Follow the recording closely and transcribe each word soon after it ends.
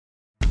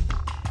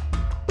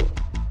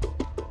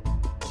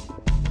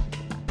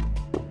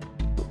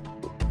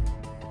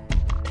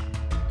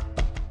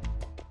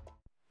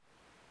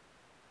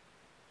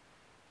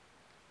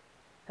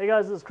Hey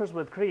guys, this is Chris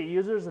with Cricket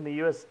Users in the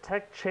US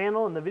Tech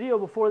channel. In the video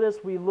before this,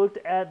 we looked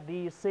at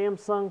the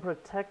Samsung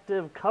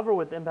protective cover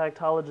with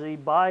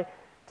Impactology by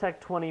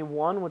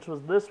Tech21, which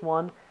was this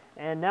one.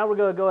 And now we're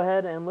going to go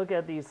ahead and look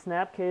at the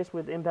snap case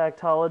with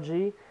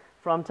Impactology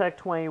from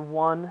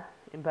Tech21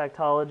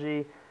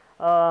 Impactology.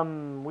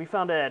 We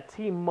found it at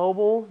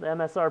Tmobile. The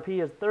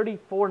MSRP is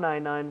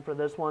 $34.99 for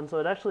this one, so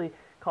it actually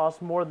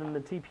costs more than the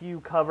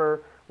TPU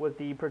cover with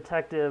the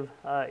protective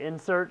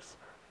inserts.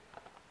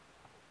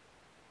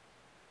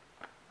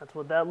 That's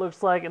what that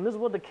looks like, and this is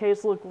what the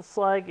case looks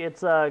like.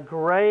 It's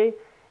gray,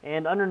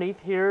 and underneath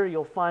here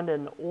you'll find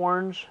an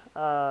orange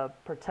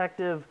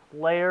protective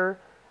layer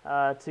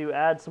to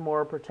add some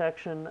more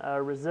protection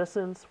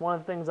resistance. One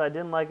of the things I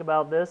didn't like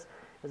about this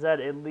is that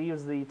it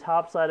leaves the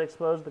top side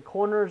exposed. The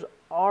corners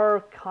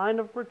are kind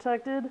of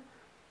protected.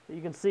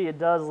 You can see it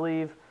does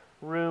leave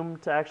room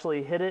to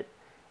actually hit it,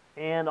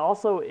 and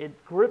also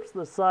it grips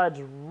the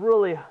sides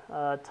really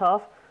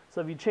tough. So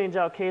if you change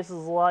out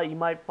cases a lot, you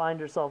might find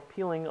yourself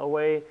peeling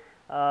away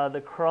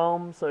the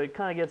chrome. So it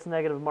kind of gets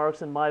negative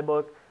marks in my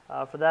book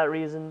for that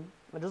reason.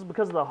 And just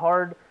because of the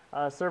hard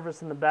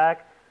surface in the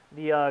back,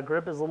 the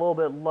grip is a little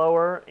bit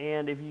lower,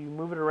 and if you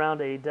move it around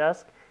a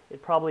desk,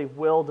 it probably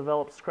will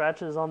develop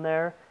scratches on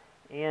there,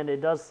 and it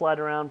does slide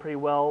around pretty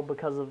well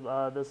because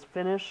of this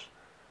finish.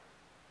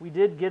 We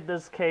did get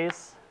this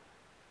case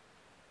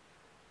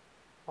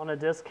on a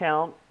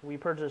discount. We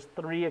purchased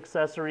 3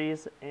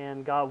 accessories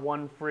and got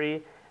 1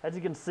 free. As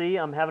you can see,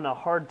 I'm having a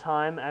hard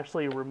time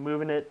actually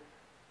removing it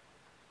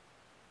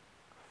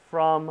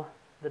from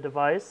the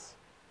device.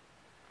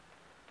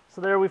 So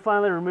there, we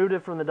finally removed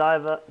it from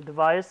the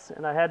device,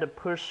 and I had to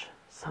push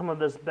some of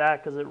this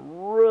back because it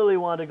really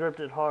wanted to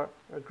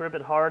grip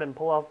it hard and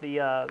pull off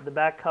the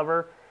back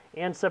cover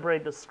and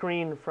separate the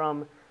screen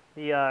from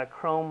the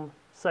chrome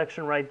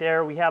section right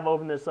there. We have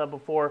opened this up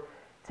before,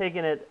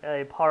 taken it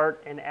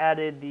apart and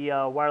added the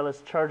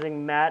wireless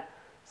charging mat,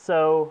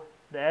 so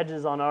the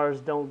edges on ours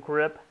don't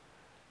grip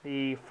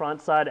the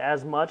front side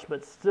as much,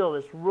 but still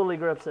this really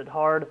grips it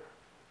hard.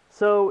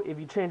 So if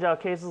you change out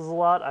cases a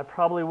lot, I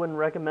probably wouldn't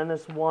recommend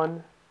this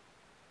one.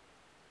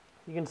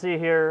 You can see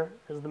here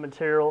is the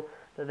material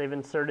that they've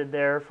inserted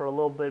there for a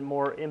little bit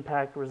more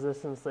impact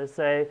resistance, they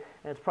say,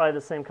 and it's probably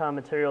the same kind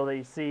of material that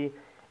you see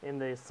in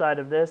the side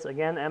of this.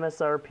 Again,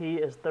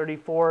 MSRP is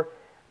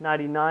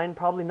 $34.99.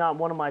 Probably not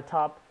one of my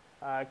top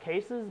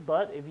cases,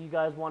 but if you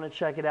guys want to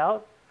check it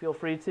out, feel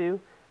free to.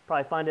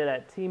 Probably find it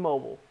at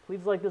Tmobile.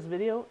 Please like this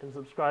video and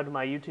subscribe to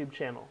my YouTube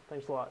channel.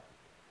 Thanks a lot.